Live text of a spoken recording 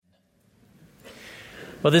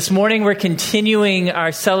Well, this morning we're continuing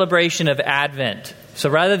our celebration of Advent. So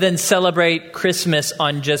rather than celebrate Christmas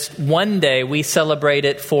on just one day, we celebrate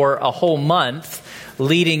it for a whole month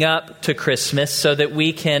leading up to Christmas so that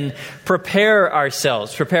we can prepare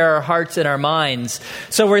ourselves, prepare our hearts and our minds.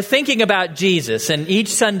 So we're thinking about Jesus, and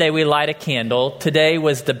each Sunday we light a candle. Today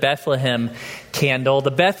was the Bethlehem candle.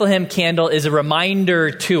 The Bethlehem candle is a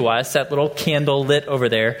reminder to us, that little candle lit over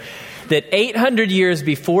there, that 800 years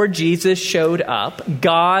before Jesus showed up,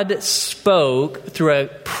 God spoke through a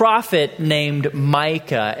prophet named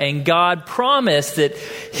Micah, and God promised that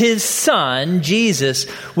his son, Jesus,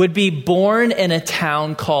 would be born in a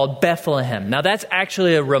town called Bethlehem. Now, that's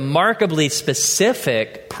actually a remarkably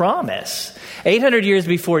specific promise. 800 years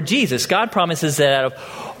before Jesus, God promises that out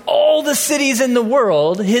of all the cities in the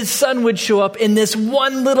world, his son would show up in this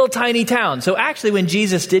one little tiny town. So actually, when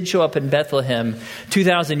Jesus did show up in Bethlehem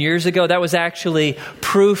 2,000 years ago, that was actually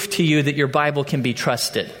proof to you that your Bible can be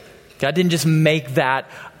trusted. God didn't just make that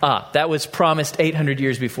up. That was promised 800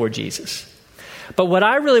 years before Jesus. But what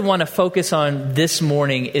I really want to focus on this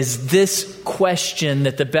morning is this question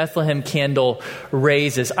that the Bethlehem candle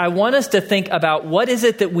raises. I want us to think about what is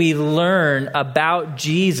it that we learn about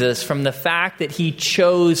Jesus from the fact that he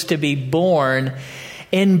chose to be born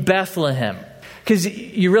in Bethlehem. Because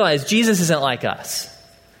you realize Jesus isn't like us.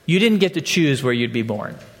 You didn't get to choose where you'd be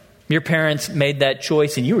born. Your parents made that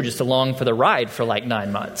choice and you were just along for the ride for like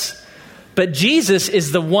 9 months. But Jesus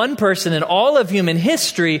is the one person in all of human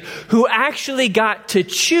history who actually got to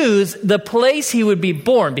choose the place he would be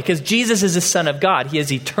born, because Jesus is the Son of God. He is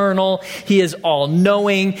eternal. He is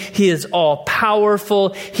all-knowing. He is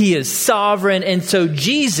all-powerful. He is sovereign. And so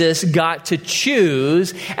Jesus got to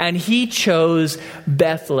choose, and he chose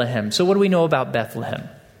Bethlehem. So what do we know about Bethlehem?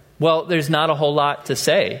 Well, there's not a whole lot to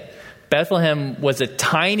say. Bethlehem was a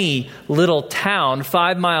tiny little town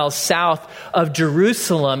 5 miles south of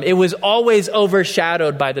Jerusalem. It was always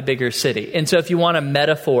overshadowed by the bigger city. And so if you want a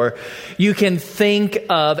metaphor, you can think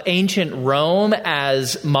of ancient Rome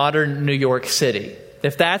as modern New York City.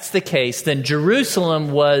 If that's the case, then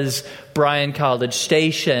Jerusalem was Bryan College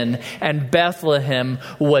Station and Bethlehem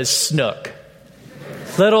was Snook.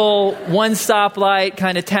 Little one stoplight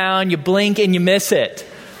kind of town. You blink and you miss it.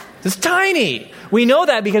 It's tiny. We know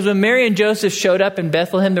that because when Mary and Joseph showed up in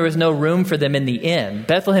Bethlehem, there was no room for them in the inn.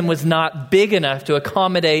 Bethlehem was not big enough to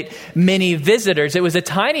accommodate many visitors. It was a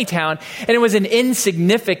tiny town, and it was an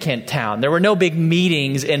insignificant town. There were no big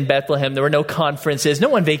meetings in Bethlehem. There were no conferences. No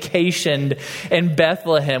one vacationed in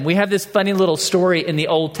Bethlehem. We have this funny little story in the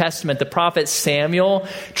Old Testament. The prophet Samuel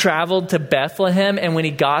traveled to Bethlehem, and when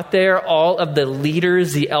he got there, all of the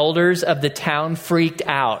leaders, the elders of the town freaked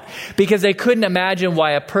out because they couldn't imagine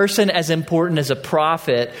why a person as important as a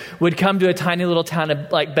prophet would come to a tiny little town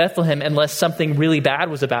like Bethlehem unless something really bad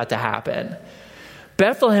was about to happen.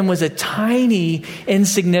 Bethlehem was a tiny,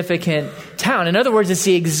 insignificant town. In other words, it's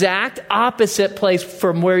the exact opposite place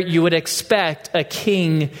from where you would expect a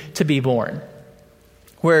king to be born.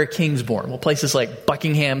 Where are kings born? Well, places like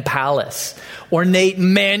Buckingham Palace, ornate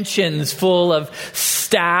mansions full of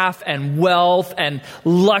staff and wealth and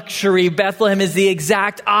luxury. Bethlehem is the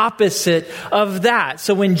exact opposite of that.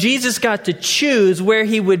 So when Jesus got to choose where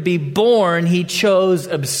he would be born, he chose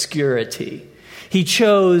obscurity. He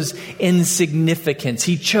chose insignificance.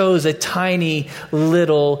 He chose a tiny,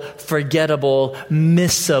 little, forgettable,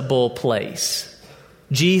 missable place.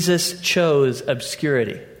 Jesus chose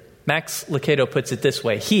obscurity. Max Lucado puts it this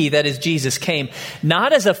way. He, that is Jesus, came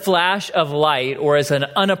not as a flash of light or as an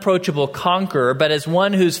unapproachable conqueror, but as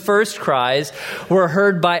one whose first cries were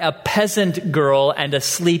heard by a peasant girl and a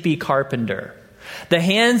sleepy carpenter. The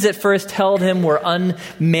hands that first held him were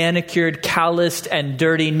unmanicured, calloused, and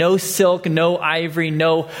dirty. No silk, no ivory,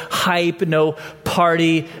 no hype, no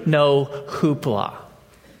party, no hoopla.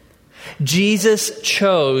 Jesus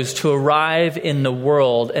chose to arrive in the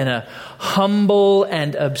world in a humble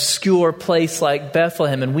and obscure place like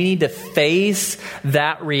Bethlehem. And we need to face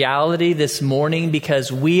that reality this morning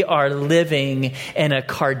because we are living in a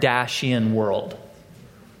Kardashian world.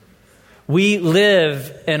 We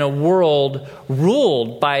live in a world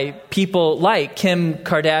ruled by people like Kim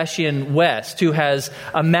Kardashian West, who has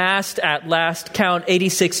amassed at last count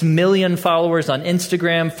 86 million followers on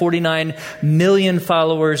Instagram, 49 million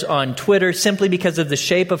followers on Twitter, simply because of the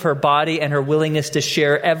shape of her body and her willingness to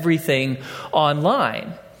share everything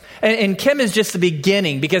online. And Kim is just the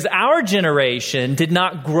beginning, because our generation did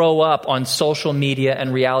not grow up on social media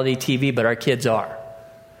and reality TV, but our kids are.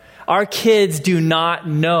 Our kids do not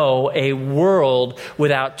know a world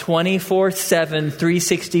without 24/7,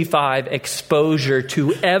 365 exposure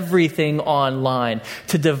to everything online,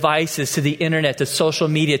 to devices, to the internet, to social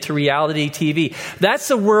media, to reality TV. That's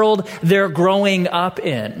the world they're growing up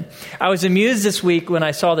in. I was amused this week when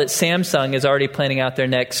I saw that Samsung is already planning out their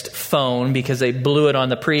next phone because they blew it on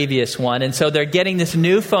the previous one. And so they're getting this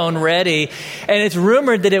new phone ready, and it's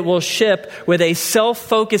rumored that it will ship with a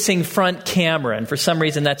self-focusing front camera. And for some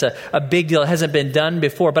reason, that's a big deal. It hasn't been done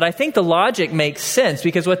before. But I think the logic makes sense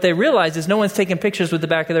because what they realize is no one's taking pictures with the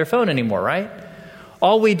back of their phone anymore, right?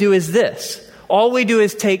 All we do is this. All we do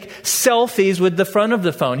is take selfies with the front of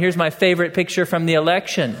the phone. Here's my favorite picture from the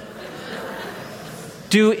election.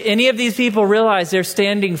 Do any of these people realize they're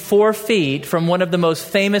standing 4 feet from one of the most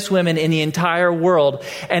famous women in the entire world,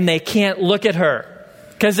 and they can't look at her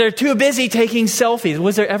because they're too busy taking selfies?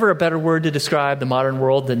 Was there ever a better word to describe the modern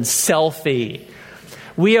world than selfie?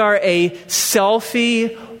 We are a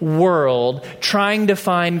selfie world trying to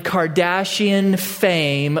find Kardashian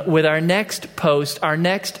fame with our next post, our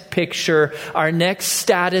next picture, our next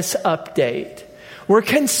status update. We're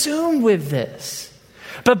consumed with this.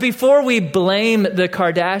 But before we blame the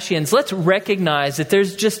Kardashians, let's recognize that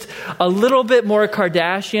there's just a little bit more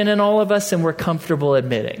Kardashian in all of us than we're comfortable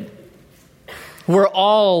admitting. We're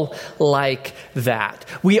all like that.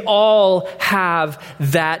 We all have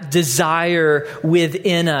that desire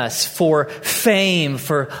within us for fame,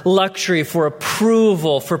 for luxury, for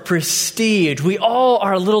approval, for prestige. We all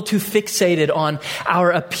are a little too fixated on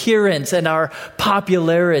our appearance and our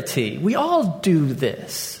popularity. We all do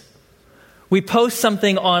this. We post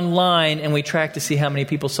something online and we track to see how many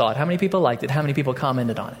people saw it, how many people liked it, how many people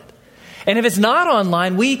commented on it. And if it's not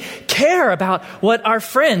online, we care about what our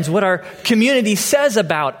friends, what our community says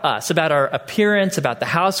about us, about our appearance, about the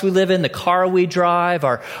house we live in, the car we drive,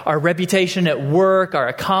 our reputation at work, our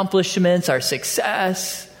accomplishments, our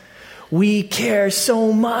success. We care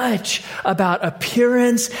so much about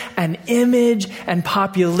appearance and image and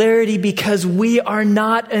popularity because we are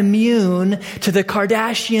not immune to the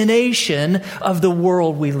Kardashianation of the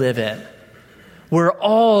world we live in. We're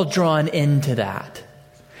all drawn into that.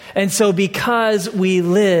 And so because we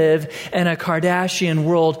live in a Kardashian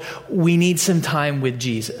world, we need some time with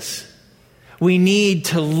Jesus. We need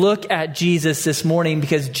to look at Jesus this morning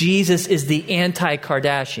because Jesus is the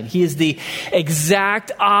anti-Kardashian. He is the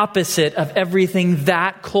exact opposite of everything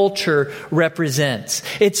that culture represents.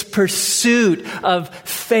 It's pursuit of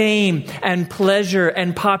fame and pleasure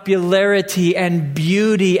and popularity and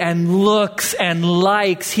beauty and looks and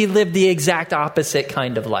likes. He lived the exact opposite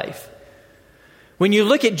kind of life. When you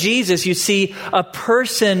look at Jesus, you see a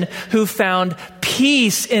person who found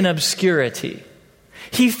peace in obscurity.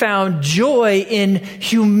 He found joy in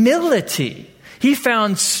humility. He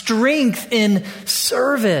found strength in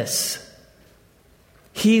service.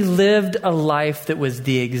 He lived a life that was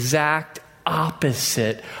the exact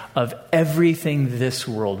opposite of everything this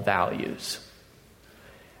world values.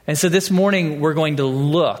 And so this morning, we're going to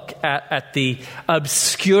look at the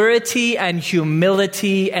obscurity and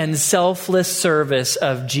humility and selfless service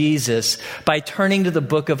of Jesus by turning to the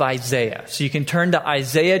book of Isaiah. So you can turn to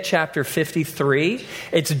Isaiah chapter 53.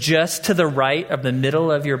 It's just to the right of the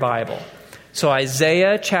middle of your Bible. So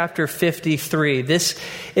Isaiah chapter 53, this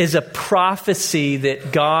is a prophecy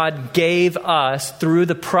that God gave us through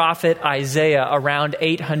the prophet Isaiah around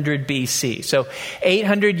 800 BC. So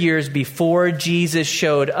 800 years before Jesus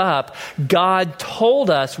showed up, God told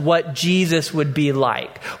us what Jesus would be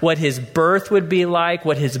like, what his birth would be like,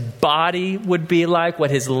 what his body would be like,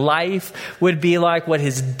 what his life would be like, what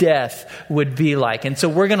his death would be like. And so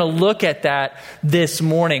we're going to look at that this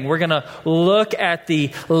morning. We're going to look at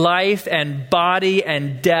the life and body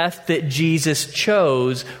and death that Jesus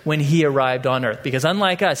chose when he arrived on earth. Because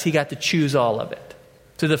unlike us, he got to choose all of it.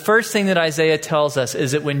 So the first thing that Isaiah tells us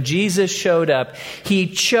is that when Jesus showed up, he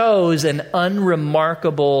chose an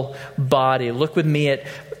unremarkable body. Look with me at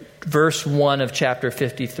verse 1 of chapter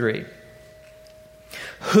 53.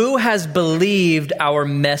 Who has believed our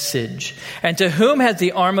message? And to whom has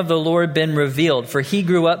the arm of the Lord been revealed? For he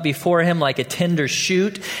grew up before him like a tender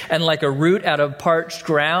shoot and like a root out of parched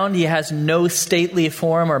ground. He has no stately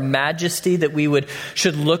form or majesty that we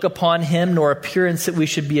should look upon him, nor appearance that we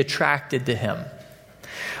should be attracted to him.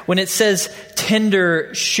 When it says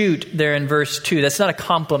tender shoot there in verse 2, that's not a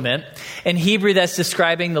compliment. In Hebrew, that's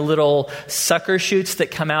describing the little sucker shoots that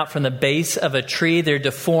come out from the base of a tree. They're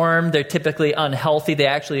deformed. They're typically unhealthy. They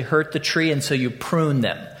actually hurt the tree, and so you prune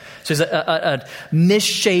them So there's a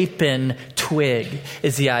misshapen twig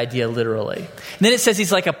is the idea literally. And then it says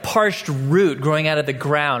he's like a parched root growing out of the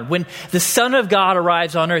ground. When the Son of God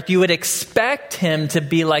arrives on earth, you would expect him to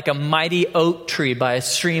be like a mighty oak tree by a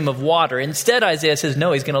stream of water. Instead, Isaiah says,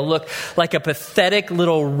 no, he's going to look like a pathetic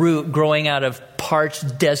little root growing out of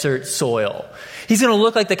parched desert soil. He's going to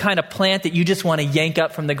look like the kind of plant that you just want to yank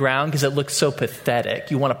up from the ground because it looks so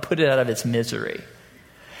pathetic. You want to put it out of its misery.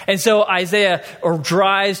 And so Isaiah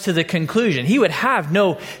drives to the conclusion. He would have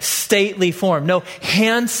no stately form, no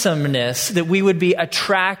handsomeness that we would be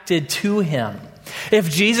attracted to him. If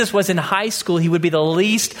Jesus was in high school, he would be the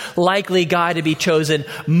least likely guy to be chosen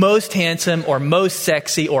most handsome or most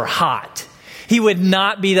sexy or hot. He would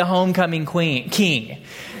not be the homecoming king.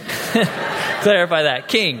 Clarify that,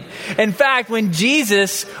 king. In fact, when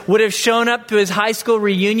Jesus would have shown up to his high school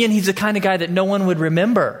reunion, he's the kind of guy that no one would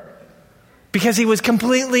remember. Because he was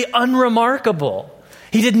completely unremarkable.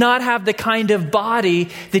 He did not have the kind of body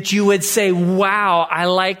that you would say, wow, I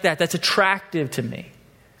like that. That's attractive to me.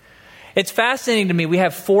 It's fascinating to me. We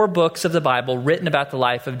have 4 books of the Bible written about the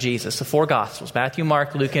life of Jesus, the 4 Gospels, Matthew,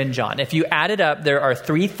 Mark, Luke, and John. If you add it up, there are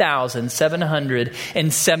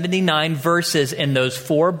 3,779 verses in those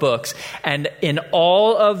 4 books. And in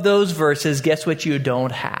all of those verses, guess what you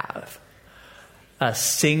don't have? A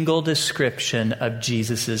single description of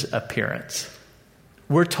Jesus' appearance.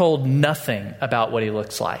 We're told nothing about what he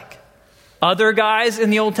looks like. Other guys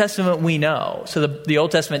in the Old Testament we know. So the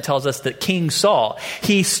Old Testament tells us that King Saul,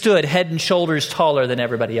 he stood head and shoulders taller than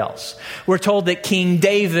everybody else. We're told that King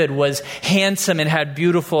David was handsome and had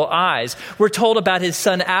beautiful eyes. We're told about his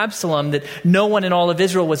son Absalom that no one in all of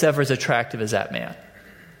Israel was ever as attractive as that man.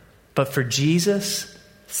 But for Jesus,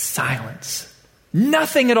 silence.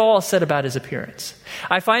 Nothing at all said about his appearance.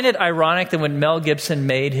 I find it ironic that when Mel Gibson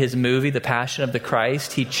made his movie, The Passion of the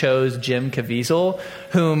Christ, he chose Jim Caviezel,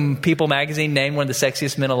 whom People magazine named one of the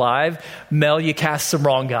sexiest men alive. Mel, you cast the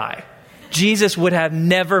wrong guy. Jesus would have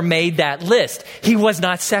never made that list. He was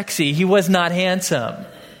not sexy. He was not handsome.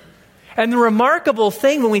 And the remarkable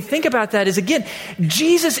thing when we think about that is, again,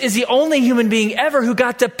 Jesus is the only human being ever who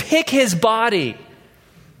got to pick his body.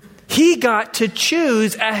 He got to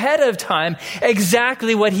choose ahead of time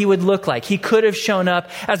exactly what he would look like. He could have shown up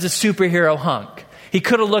as a superhero hunk. He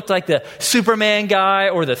could have looked like the Superman guy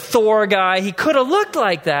or the Thor guy. He could have looked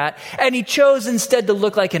like that, and he chose instead to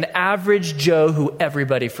look like an average Joe who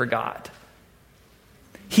everybody forgot.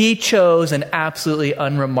 He chose an absolutely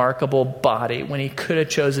unremarkable body when he could have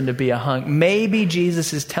chosen to be a hunk. Maybe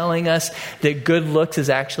Jesus is telling us that good looks is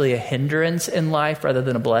actually a hindrance in life rather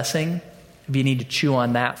than a blessing. If you need to chew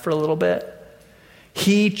on that for a little bit.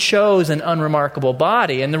 He chose an unremarkable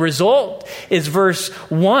body. And the result is verse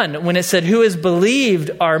 1 when it said, who has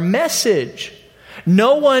believed our message?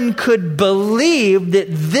 No one could believe that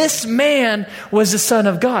this man was the Son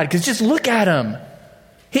of God. Because just look at him.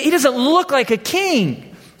 He doesn't look like a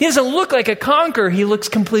king. He doesn't look like a conqueror. He looks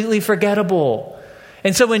completely forgettable.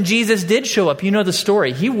 And so when Jesus did show up, you know the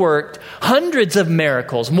story. He worked hundreds of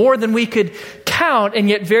miracles, more than we could count, and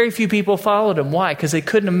yet very few people followed him. Why? Because they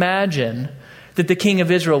couldn't imagine that the King of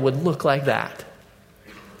Israel would look like that.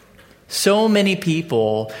 So many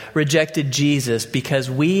people rejected Jesus because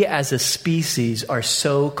we as a species are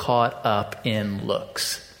so caught up in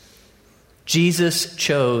looks. Jesus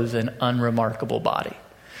chose an unremarkable body.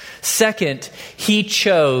 Second, he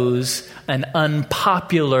chose an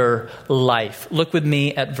unpopular life. Look with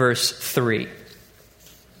me at verse 3.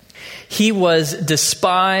 He was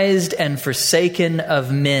despised and forsaken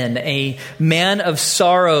of men, a man of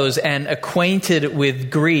sorrows and acquainted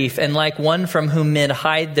with grief, and like one from whom men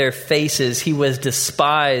hide their faces, he was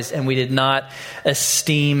despised and we did not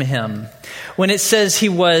esteem him. When it says he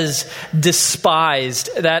was despised,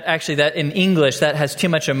 that in English, that has too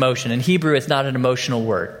much emotion. In Hebrew, it's not an emotional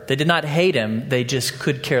word. They did not hate him. They just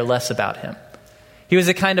could care less about him. He was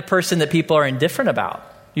the kind of person that people are indifferent about.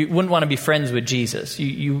 You wouldn't want to be friends with Jesus.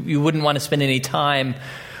 You wouldn't want to spend any time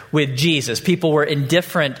with Jesus. People were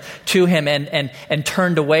indifferent to him and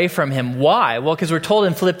turned away from him. Why? Well, because we're told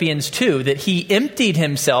in Philippians 2 that he emptied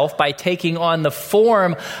himself by taking on the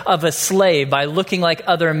form of a slave, by looking like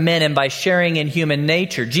other men, and by sharing in human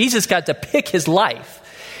nature. Jesus got to pick his life.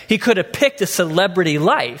 He could have picked a celebrity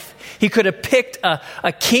life. He could have picked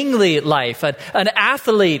a kingly life, an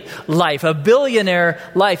athlete life, a billionaire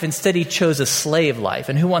life. Instead, he chose a slave life.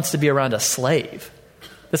 And who wants to be around a slave?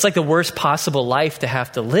 That's like the worst possible life to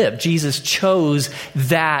have to live. Jesus chose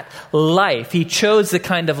that life. He chose the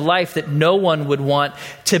kind of life that no one would want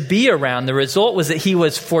to be around. The result was that he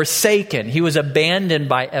was forsaken. He was abandoned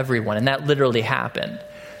by everyone. And that literally happened.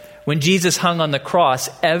 When Jesus hung on the cross,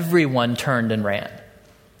 everyone turned and ran.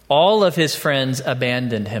 All of his friends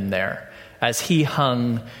abandoned him there as he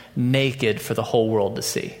hung naked for the whole world to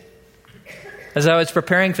see. As I was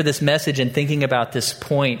preparing for this message and thinking about this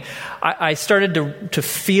point, I started to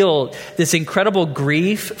feel this incredible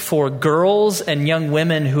grief for girls and young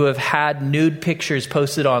women who have had nude pictures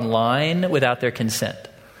posted online without their consent.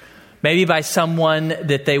 Maybe by someone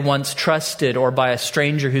that they once trusted or by a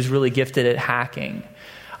stranger who's really gifted at hacking.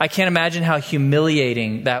 I can't imagine how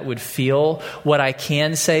humiliating that would feel. What I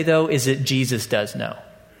can say, though, is that Jesus does know.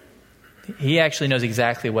 He actually knows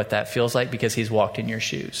exactly what that feels like because he's walked in your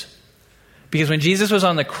shoes. Because when Jesus was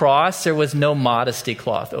on the cross, there was no modesty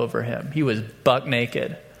cloth over him. He was buck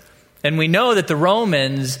naked. And we know that the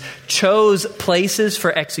Romans chose places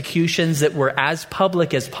for executions that were as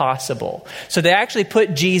public as possible. So they actually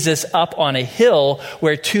put Jesus up on a hill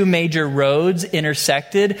where two major roads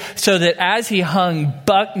intersected, so that as he hung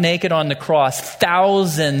buck naked on the cross,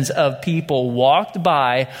 thousands of people walked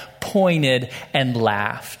by, pointed, and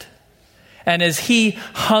laughed. And as he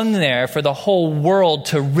hung there for the whole world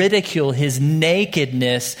to ridicule his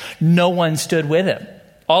nakedness, no one stood with him.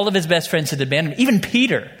 All of his best friends had abandoned him. Even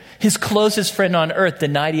Peter, his closest friend on earth,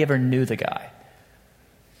 denied he ever knew the guy.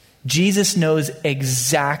 Jesus knows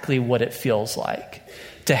exactly what it feels like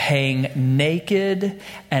to hang naked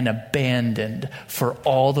and abandoned for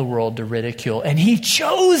all the world to ridicule. And he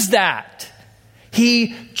chose that.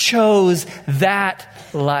 He chose that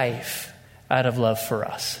life out of love for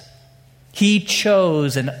us. He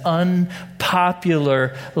chose an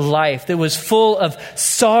unpopular life that was full of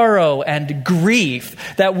sorrow and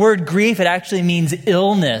grief. That word grief, it actually means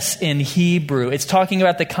illness in Hebrew. It's talking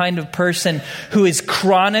about the kind of person who is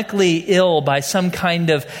chronically ill by some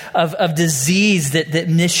kind of disease that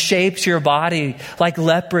misshapes your body, like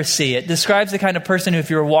leprosy. It describes the kind of person who, if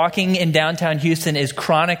you're walking in downtown Houston, is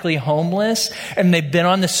chronically homeless, and they've been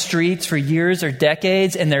on the streets for years or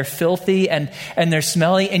decades, and they're filthy and they're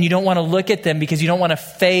smelly, and you don't want to look at them because you don't want to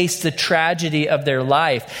face the tragedy of their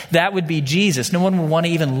life. That would be Jesus. No one would want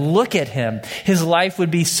to even look at him. His life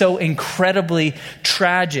would be so incredibly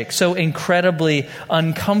tragic, so incredibly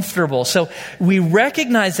uncomfortable. So we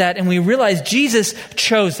recognize that and we realize Jesus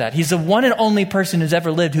chose that. He's the one and only person who's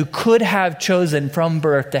ever lived who could have chosen from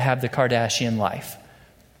birth to have the Kardashian life.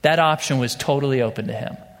 That option was totally open to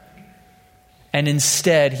him. And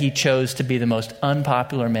instead, he chose to be the most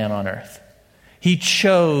unpopular man on earth. He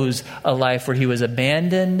chose a life where he was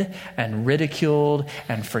abandoned and ridiculed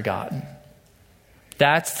and forgotten.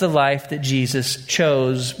 That's the life that Jesus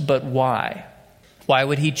chose, but why? Why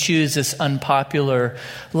would he choose this unpopular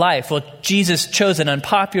life? Well, Jesus chose an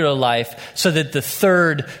unpopular life so that the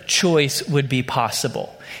third choice would be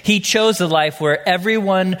possible. He chose a life where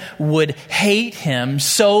everyone would hate him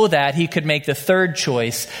so that he could make the third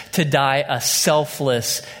choice to die a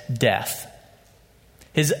selfless death.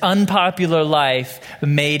 His unpopular life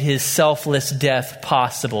made his selfless death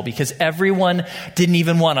possible because everyone didn't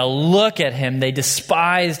even want to look at him. They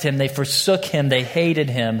despised him. They forsook him. They hated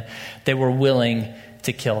him. They were willing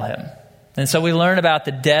to kill him. And so we learn about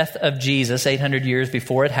the death of Jesus 800 years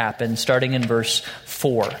before it happened, starting in verse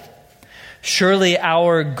 4. Surely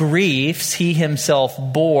our griefs he himself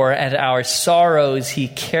bore, and our sorrows he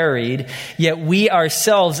carried. Yet we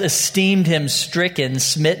ourselves esteemed him stricken,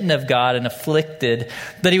 smitten of God, and afflicted.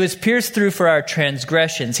 But he was pierced through for our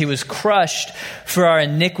transgressions. He was crushed for our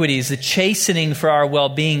iniquities. The chastening for our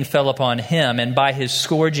well-being fell upon him, and by his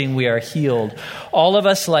scourging we are healed. All of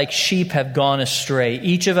us like sheep have gone astray.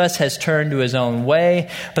 Each of us has turned to his own way,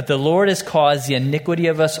 but the Lord has caused the iniquity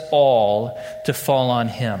of us all to fall on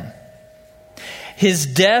him. His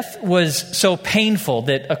death was so painful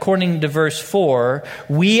that, according to verse 4,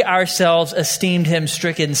 we ourselves esteemed him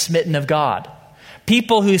stricken, smitten of God.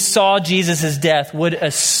 People who saw Jesus' death would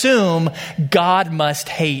assume God must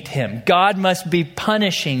hate him. God must be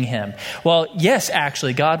punishing him. Well, yes,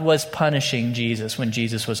 actually, God was punishing Jesus when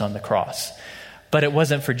Jesus was on the cross. But it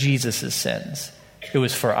wasn't for Jesus' sins. It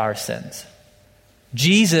was for our sins.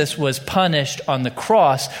 Jesus was punished on the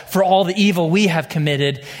cross for all the evil we have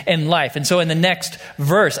committed in life. And so in the next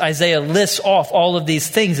verse, Isaiah lists off all of these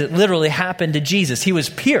things that literally happened to Jesus. He was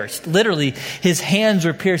pierced. Literally, his hands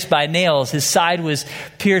were pierced by nails. His side was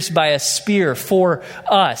pierced by a spear for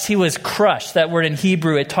us. He was crushed. That word in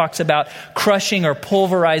Hebrew, it talks about crushing or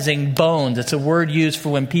pulverizing bones. It's a word used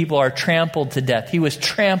for when people are trampled to death. He was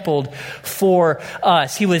trampled for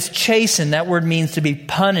us. He was chastened. That word means to be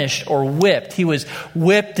punished or whipped. He was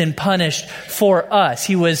whipped and punished for us.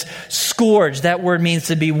 He was scourged. That word means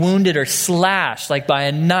to be wounded or slashed, like by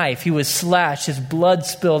a knife. He was slashed. His blood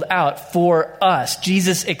spilled out for us.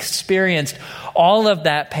 Jesus experienced all of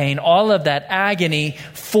that pain, all of that agony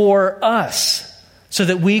for us. so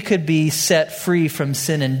that we could be set free from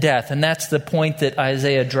sin and death. And that's the point that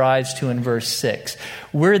Isaiah drives to in verse 6.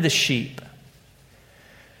 We're the sheep.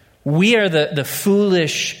 We are the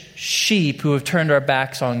foolish sheep who have turned our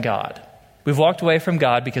backs on God. We've walked away from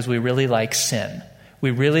God because we really like sin.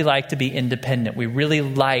 We really like to be independent. We really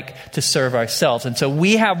like to serve ourselves. And so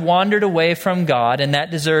we have wandered away from God, and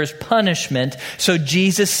that deserves punishment. So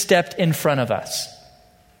Jesus stepped in front of us.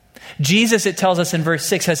 Jesus, it tells us in verse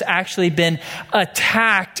 6, has actually been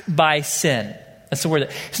attacked by sin. That's the word.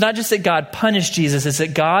 It's not just that God punished Jesus, it's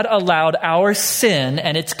that God allowed our sin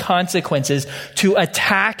and its consequences to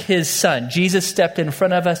attack his son. Jesus stepped in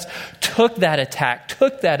front of us, took that attack,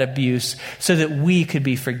 took that abuse so that we could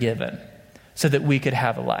be forgiven, so that we could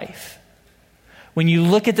have a life. When you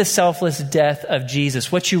look at the selfless death of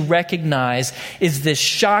Jesus, what you recognize is this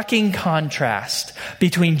shocking contrast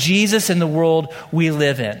between Jesus and the world we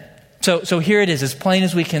live in. So here it is, as plain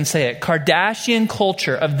as we can say it. Kardashian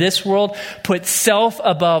culture of this world put self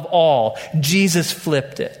above all. Jesus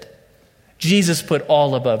flipped it. Jesus put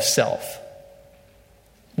all above self.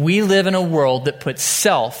 We live in a world that puts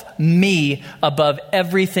self, me, above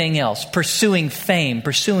everything else. Pursuing fame,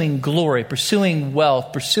 pursuing glory, pursuing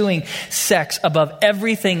wealth, pursuing sex above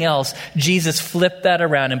everything else. Jesus flipped that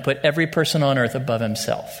around and put every person on earth above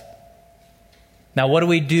himself. Now, what do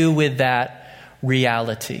we do with that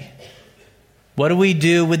reality? What do we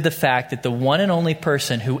do with the fact that the one and only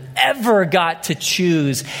person who ever got to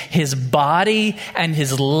choose his body and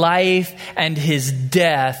his life and his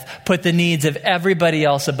death put the needs of everybody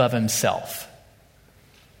else above himself?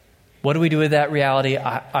 What do we do with that reality?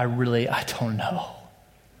 I don't know.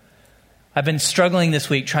 I've been struggling this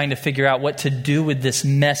week trying to figure out what to do with this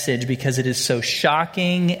message because it is so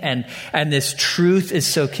shocking and this truth is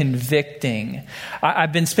so convicting.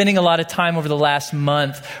 I've been spending a lot of time over the last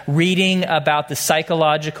month reading about the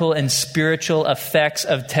psychological and spiritual effects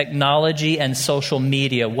of technology and social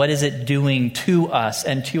media. What is it doing to us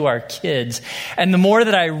and to our kids? And the more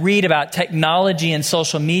that I read about technology and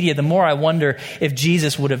social media, the more I wonder if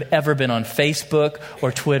Jesus would have ever been on Facebook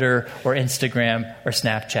or Twitter or Instagram or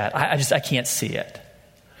Snapchat. I can't see it.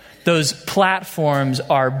 Those platforms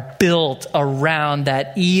are built around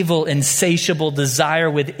that evil, insatiable desire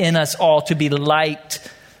within us all to be liked.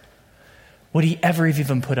 Would he ever have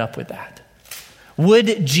even put up with that?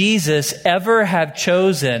 Would Jesus ever have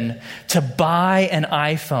chosen to buy an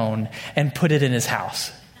iPhone and put it in his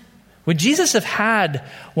house? Would Jesus have had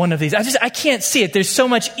one of these? I can't see it. There's so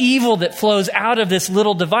much evil that flows out of this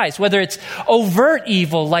little device, whether it's overt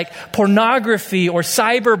evil like pornography or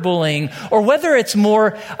cyberbullying, or whether it's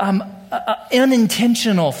more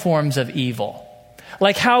unintentional forms of evil,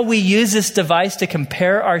 like how we use this device to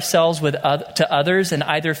compare ourselves to others and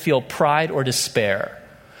either feel pride or despair.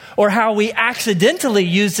 Or how we accidentally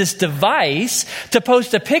use this device to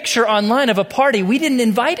post a picture online of a party we didn't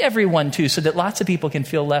invite everyone to so that lots of people can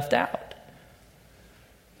feel left out.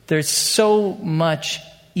 There's so much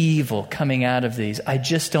evil coming out of these. I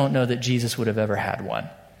just don't know that Jesus would have ever had one.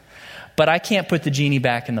 But I can't put the genie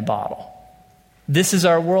back in the bottle. This is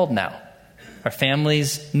our world now. Our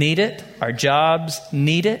families need it. Our jobs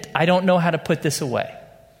need it. I don't know how to put this away.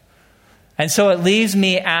 And so it leaves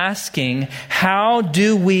me asking, how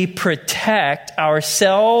do we protect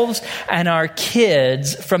ourselves and our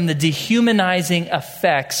kids from the dehumanizing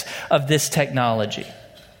effects of this technology?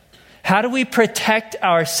 How do we protect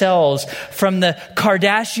ourselves from the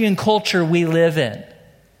Kardashian culture we live in?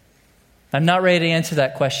 I'm not ready to answer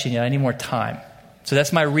that question yet. I need more time. So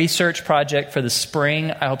that's my research project for the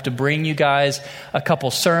spring. I hope to bring you guys a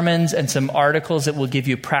couple sermons and some articles that will give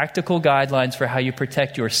you practical guidelines for how you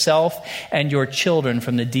protect yourself and your children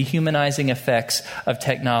from the dehumanizing effects of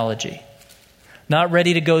technology. Not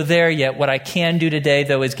ready to go there yet. What I can do today,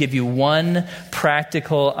 though, is give you one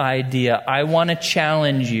practical idea. I want to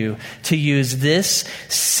challenge you to use this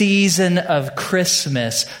season of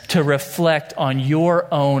Christmas to reflect on your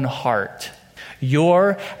own heart,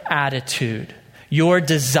 your attitude, your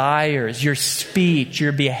desires, your speech,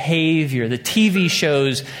 your behavior, the TV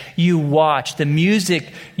shows you watch, the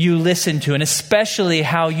music you listen to, and especially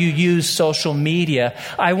how you use social media.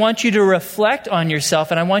 I want you to reflect on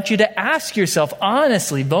yourself, and I want you to ask yourself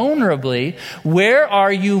honestly, vulnerably, where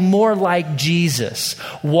are you more like Jesus,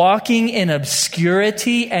 walking in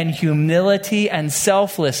obscurity and humility and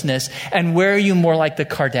selflessness, and where are you more like the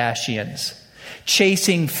Kardashians,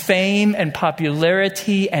 chasing fame and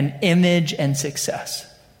popularity and image and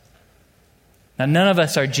success? Now, none of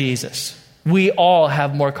us are Jesus. We all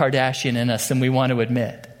have more Kardashian in us than we want to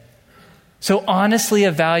admit. So honestly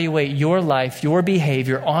evaluate your life, your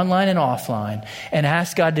behavior, online and offline, and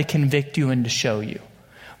ask God to convict you and to show you.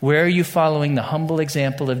 Where are you following the humble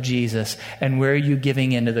example of Jesus? And where are you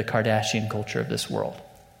giving into the Kardashian culture of this world?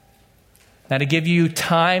 Now, to give you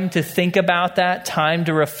time to think about that, time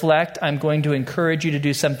to reflect, I'm going to encourage you to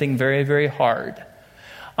do something very, very hard.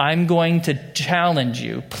 I'm going to challenge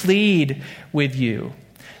you, plead with you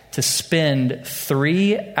to spend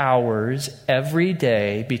 3 hours every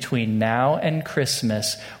day between now and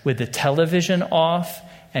Christmas with the television off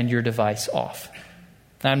and your device off.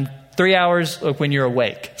 3 hours when you're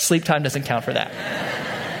awake. Sleep time doesn't count for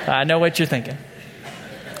that. I know what you're thinking.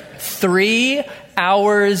 3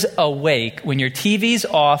 hours awake when your TV's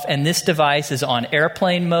off and this device is on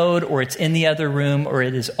airplane mode or it's in the other room or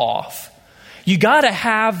it is off. You got to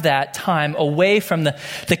have that time away from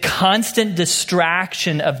the constant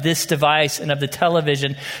distraction of this device and of the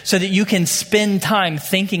television so that you can spend time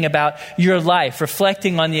thinking about your life,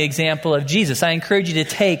 reflecting on the example of Jesus. I encourage you to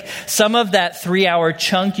take some of that 3-hour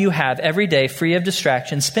chunk you have every day, free of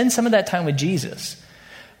distraction. Spend some of that time with Jesus.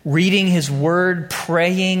 Reading his word,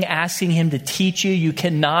 praying, asking him to teach you. You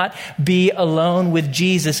cannot be alone with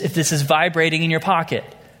Jesus if this is vibrating in your pocket.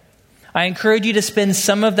 I encourage you to spend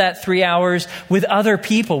some of that 3 hours with other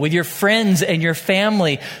people, with your friends and your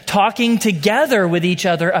family, talking together with each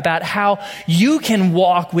other about how you can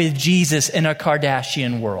walk with Jesus in a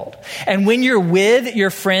Kardashian world. And when you're with your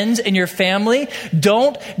friends and your family,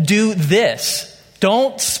 don't do this.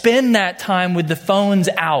 Don't spend that time with the phones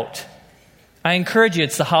out. I encourage you,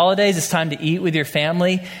 it's the holidays, it's time to eat with your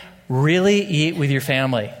family. Really eat with your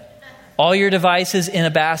family. All your devices in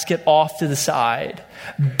a basket off to the side.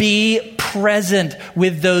 Be present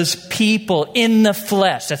with those people in the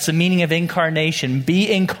flesh. That's the meaning of incarnation.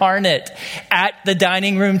 Be incarnate at the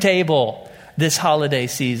dining room table this holiday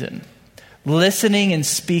season. Listening and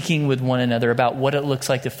speaking with one another about what it looks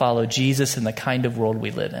like to follow Jesus in the kind of world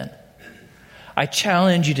we live in. I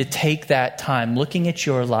challenge you to take that time, looking at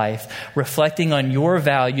your life, reflecting on your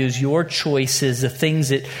values, your choices, the things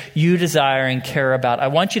that you desire and care about. I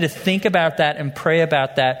want you to think about that and pray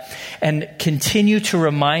about that and continue to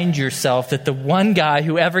remind yourself that the one guy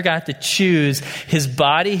who ever got to choose his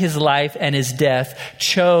body, his life, and his death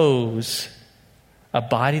chose a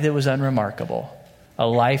body that was unremarkable, a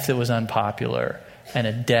life that was unpopular, and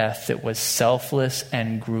a death that was selfless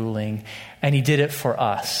and grueling. And he did it for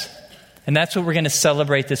us. And that's what we're going to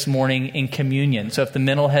celebrate this morning in communion. So if the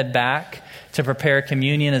men will head back to prepare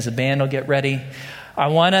communion as the band will get ready, I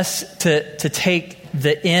want us to take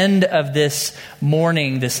the end of this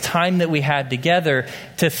morning, this time that we had together,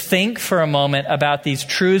 to think for a moment about these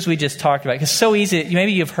truths we just talked about. It's so easy.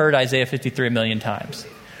 Maybe you've heard Isaiah 53 a million times.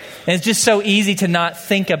 And it's just so easy to not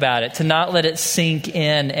think about it, to not let it sink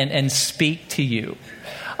in and speak to you.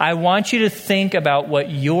 I want you to think about what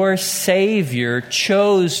your Savior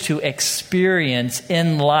chose to experience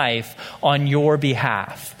in life on your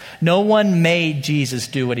behalf. No one made Jesus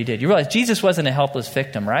do what he did. You realize Jesus wasn't a helpless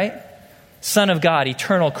victim, right? Son of God,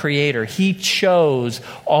 eternal creator. He chose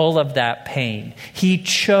all of that pain. He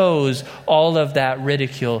chose all of that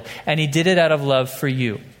ridicule, and he did it out of love for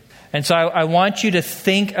you. And so I want you to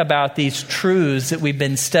think about these truths that we've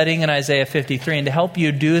been studying in Isaiah 53. And to help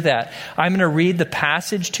you do that, I'm going to read the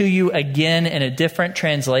passage to you again in a different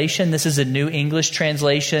translation. This is a New English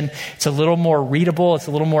translation. It's a little more readable. It's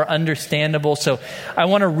a little more understandable. So I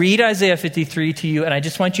want to read Isaiah 53 to you, and I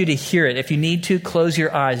just want you to hear it. If you need to, close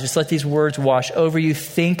your eyes. Just let these words wash over you.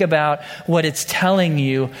 Think about what it's telling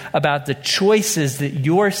you about the choices that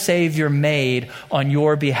your Savior made on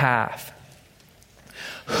your behalf.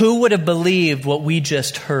 Who would have believed what we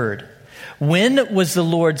just heard? When was the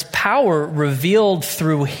Lord's power revealed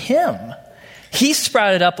through him? He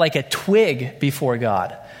sprouted up like a twig before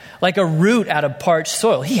God, like a root out of parched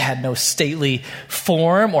soil. He had no stately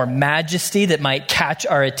form or majesty that might catch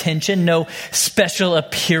our attention, no special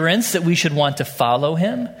appearance that we should want to follow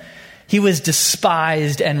him. He was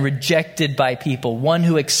despised and rejected by people, one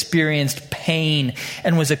who experienced pain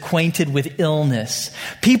and was acquainted with illness.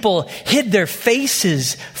 People hid their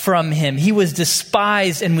faces from him. He was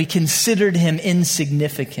despised and we considered him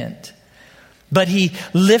insignificant. But he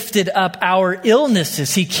lifted up our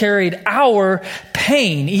illnesses. He carried our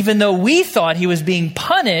pain, even though we thought he was being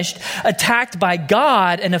punished, attacked by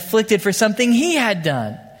God, and afflicted for something he had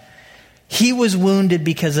done. He was wounded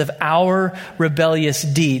because of our rebellious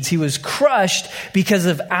deeds. He was crushed because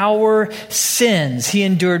of our sins. He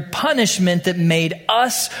endured punishment that made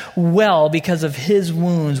us well. Because of his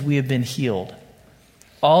wounds, we have been healed.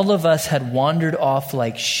 All of us had wandered off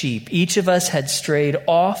like sheep. Each of us had strayed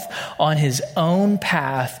off on his own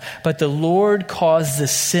path, but the Lord caused the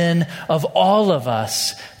sin of all of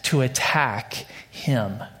us to attack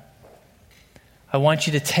him. I want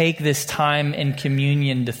you to take this time in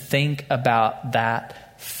communion to think about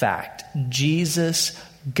that fact. Jesus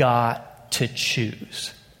got to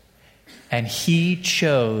choose. And he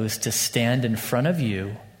chose to stand in front of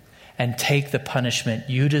you and take the punishment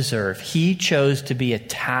you deserve. He chose to be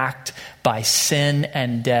attacked by sin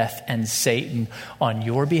and death and Satan on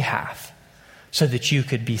your behalf so that you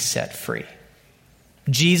could be set free.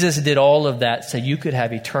 Jesus did all of that so you could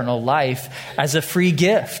have eternal life as a free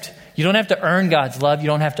gift. You don't have to earn God's love. You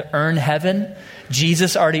don't have to earn heaven.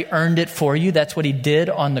 Jesus already earned it for you. That's what he did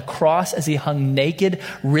on the cross as he hung naked,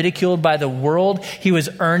 ridiculed by the world. He was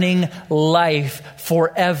earning life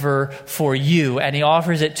forever for you. And he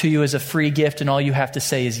offers it to you as a free gift. And all you have to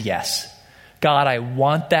say is yes. God, I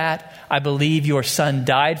want that. I believe your son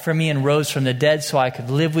died for me and rose from the dead so I could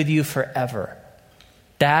live with you forever.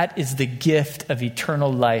 That is the gift of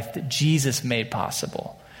eternal life that Jesus made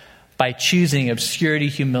possible by choosing obscurity,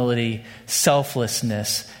 humility,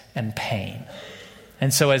 selflessness, and pain.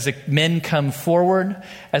 And so as the men come forward,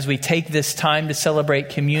 as we take this time to celebrate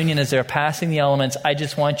communion, as they're passing the elements, I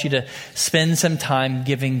just want you to spend some time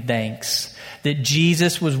giving thanks that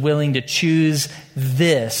Jesus was willing to choose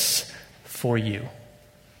this for you.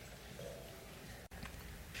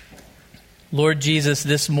 Lord Jesus,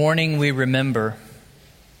 this morning we remember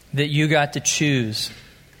that you got to choose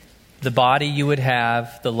the body you would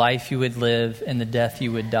have, the life you would live, and the death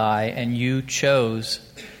you would die. And you chose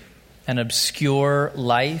an obscure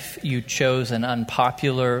life. You chose an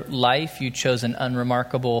unpopular life. You chose an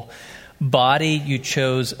unremarkable body. You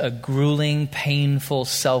chose a grueling, painful,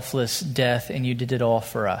 selfless death, and you did it all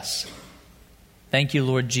for us. Thank you,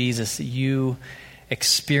 Lord Jesus, that you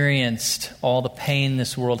experienced all the pain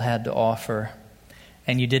this world had to offer.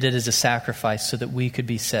 And you did it as a sacrifice so that we could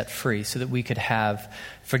be set free, so that we could have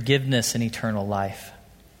forgiveness and eternal life.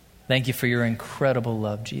 Thank you for your incredible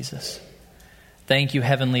love, Jesus. Thank you,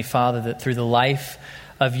 Heavenly Father, that through the life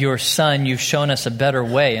of your Son, you've shown us a better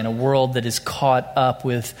way in a world that is caught up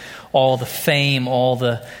with all the fame, all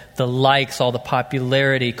the likes, all the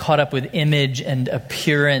popularity, caught up with image and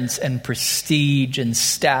appearance and prestige and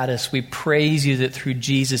status. We praise you that through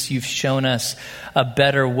Jesus, you've shown us a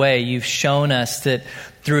better way. You've shown us that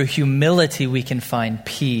through humility, we can find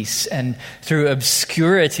peace. And through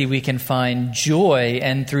obscurity, we can find joy.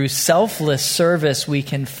 And through selfless service, we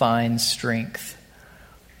can find strength.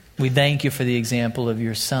 We thank you for the example of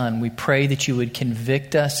your Son. We pray that you would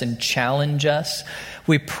convict us and challenge us.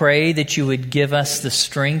 We pray that you would give us the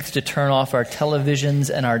strength to turn off our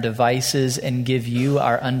televisions and our devices and give you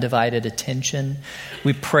our undivided attention.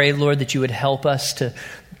 We pray, Lord, that you would help us to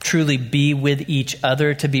truly be with each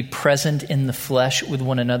other, to be present in the flesh with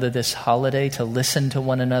one another this holiday, to listen to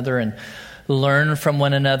one another and learn from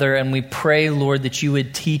one another. And we pray, Lord, that you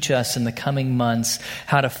would teach us in the coming months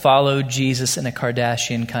how to follow Jesus in a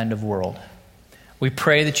Kardashian kind of world. We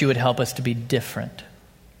pray that you would help us to be different.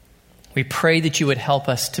 We pray that you would help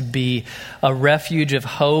us to be a refuge of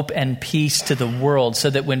hope and peace to the world, so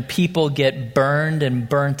that when people get burned and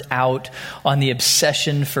burnt out on the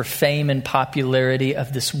obsession for fame and popularity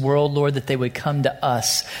of this world, Lord, that they would come to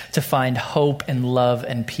us to find hope and love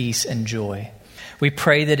and peace and joy. We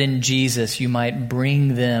pray that in Jesus you might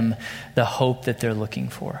bring them the hope that they're looking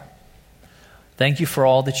for. Thank you for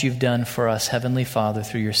all that you've done for us, Heavenly Father,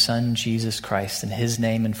 through your Son, Jesus Christ. In his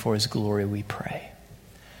name and for his glory we pray.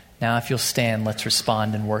 Now, if you'll stand, let's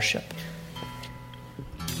respond in worship.